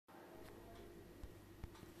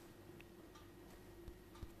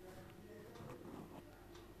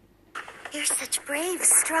They're such brave,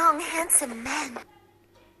 strong, handsome men.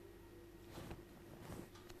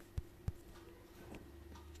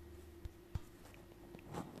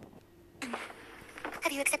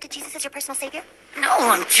 Have you accepted Jesus as your personal savior? No,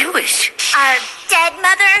 I'm Jewish. Dead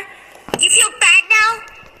mother? You feel bad now?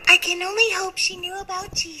 I can only hope she knew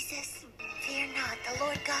about Jesus. Fear not, the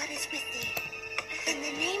Lord God is with thee. In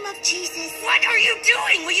the name of Jesus... What are you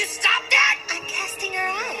doing? Will you stop that? I'm casting her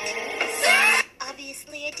out.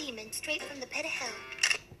 Obviously a demon straight from the pit of hell.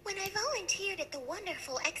 When I volunteered at the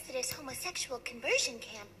wonderful Exodus homosexual conversion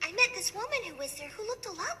camp, I met this woman who was there who looked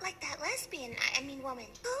a lot like that lesbian, woman.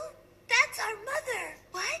 Oh, that's our mother.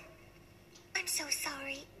 What? I'm so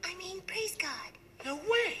sorry. Praise God. No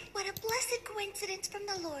way. What a blessed coincidence from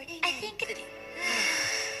the Lord. Amen. I think...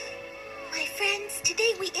 My friends,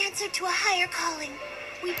 today we answered to a higher calling.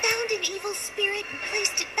 We bound an evil spirit and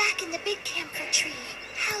placed it back in the big camphor tree.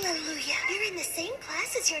 Hallelujah. You're in the same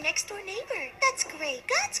class as your next door neighbor. That's great.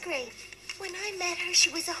 God's great. When I met her, she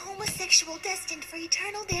was a homosexual destined for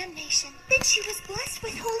eternal damnation. Then she was blessed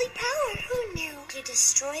with holy power. Who knew? You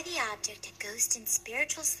destroy the object a ghost in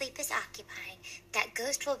spiritual sleep is occupying. That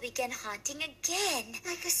ghost will begin haunting again.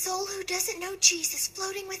 Like a soul who doesn't know Jesus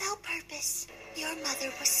floating without purpose. Your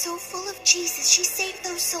mother was so full of Jesus, she saved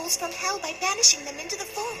those souls from hell by banishing them into the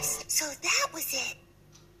forest. So that was it.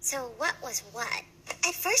 So what was what?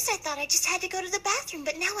 At first I thought I just had to go to the bathroom,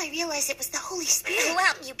 but now I realize it was the Holy Spirit.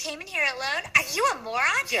 Well, you came in here alone? Are you a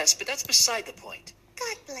moron? Yes, but that's beside the point.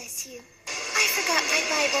 God bless you. I forgot my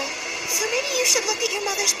Bible, so maybe you should look at your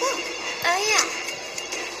mother's book. Oh, yeah.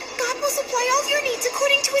 God will supply all your needs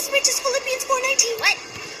according to his riches, Philippians 4:19. What?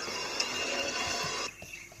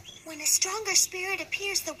 When a stronger spirit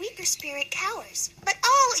appears, the weaker spirit cowers. But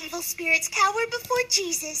all evil spirits cower before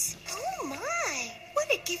Jesus. Oh my, what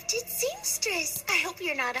a gifted seamstress. I hope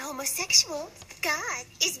you're not a homosexual. God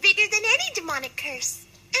is bigger than any demonic curse.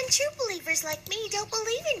 And true believers like me don't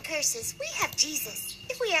believe in curses. We have Jesus.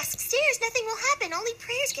 If we ask stairs, nothing will happen. Only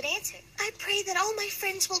prayers get answered. I pray that all my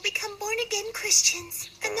friends will become born-again Christians.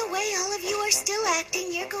 And the way all of you are still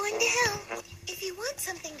acting, you're going to hell. If you want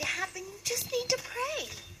something to happen, you just need to pray.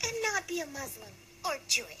 And not be a Muslim or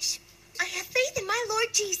Jewish. I have faith in my Lord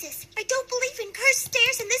Jesus. I don't believe in cursed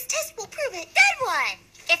stairs, and this test will prove it. Good one.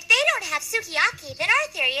 If they don't have sukiyaki, then our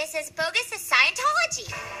theory is as bogus as Scientology.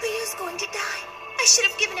 Leo's going to die. I should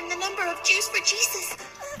have given him the number of Jews for Jesus.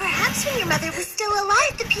 Perhaps when your mother was still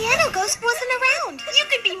alive, the piano ghost wasn't around. You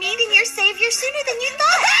could be meeting your savior sooner than you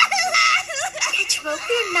thought. Catch rope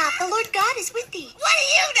or not, the Lord God is with thee. What do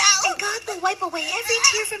you know? And God will wipe away every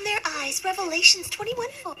tear from their eyes. Revelations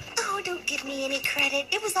 21:4. Oh, don't give me any credit.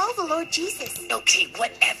 It was all the Lord Jesus. Okay,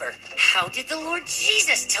 whatever. How did the Lord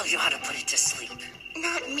Jesus tell you how to put it to sleep?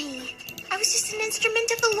 Not me. I was just an instrument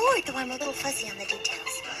of the Lord, though I'm a little fuzzy on the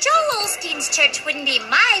details. Joel Osteen's church wouldn't be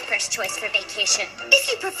my first choice for vacation. If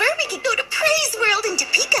you prefer, we could go to Praise World in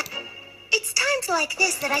Topeka. It's times like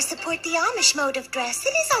this that I support the Amish mode of dress.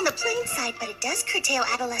 It is on the plain side, but it does curtail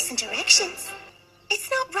adolescent erections. It's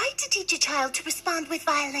not right to teach a child to respond with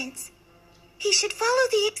violence. He should follow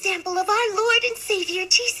the example of our Lord and Savior,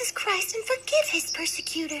 Jesus Christ, and forgive his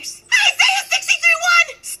persecutors. Isaiah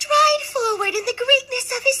 63:1! Stride forward in the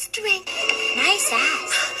greatness of his strength. Nice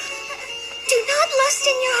ass. Do not lust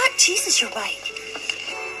in your heart. Jesus, you're right.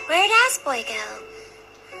 Where'd Ass Boy go?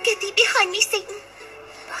 Get thee behind me, Satan.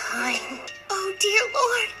 Behind. Oh, dear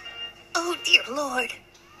Lord. Oh, dear Lord.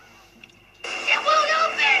 It won't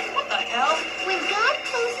open! What the hell? When God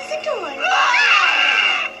closes a door...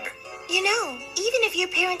 You know, even if your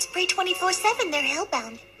parents pray 24/7, they're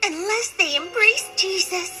hellbound. Unless they embrace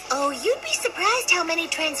Jesus. Oh, you'd be surprised how many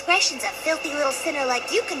transgressions a filthy little sinner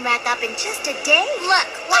like you can rack up in just a day. Look,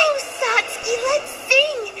 Oh, Satsuki, let's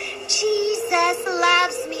sing. Jesus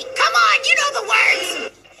loves me. come on, you know the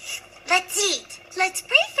words! Let's eat. Let's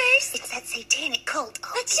pray first. It's that satanic cult.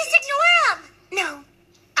 Oh, Let's just ignore them. No,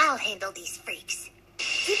 I'll handle these freaks.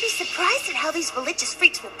 You'd be surprised at how these religious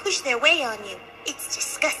freaks will push their way on you. It's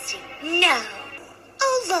disgusting. No.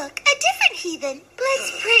 Oh, look, a different heathen.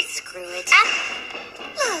 Let's pray. Screw it.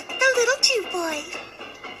 Look, the little Jew boy.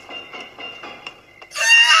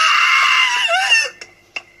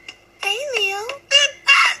 Hey, Leo.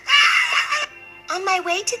 On my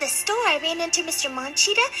way to the store, I ran into Mr.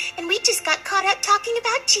 Monchita, and we just got caught up talking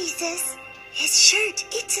about Jesus. His shirt,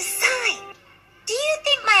 it's a sign. Do you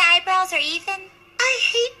think my eyebrows are even? I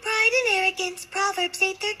hate pride and arrogance, Proverbs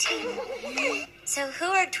 8:13. So who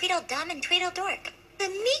are Tweedledum and Tweedledork? The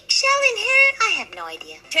meek shall inherit. I have no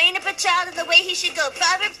idea. Train up a child in the way he should go.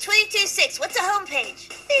 Proverbs 22:6. What's a homepage?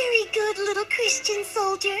 Very good, little Christian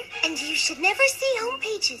soldier. And you should never see home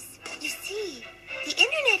pages. You see, the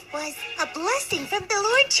internet was a blessing from the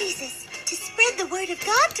Lord Jesus to spread the word of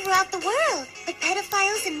God throughout the world. But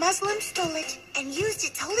pedophiles and Muslims stole it and used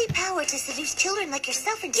its holy power to seduce children like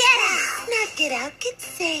yourself into sin. Not get out, get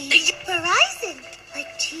saved. Verizon,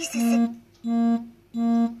 like Jesus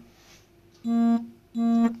and...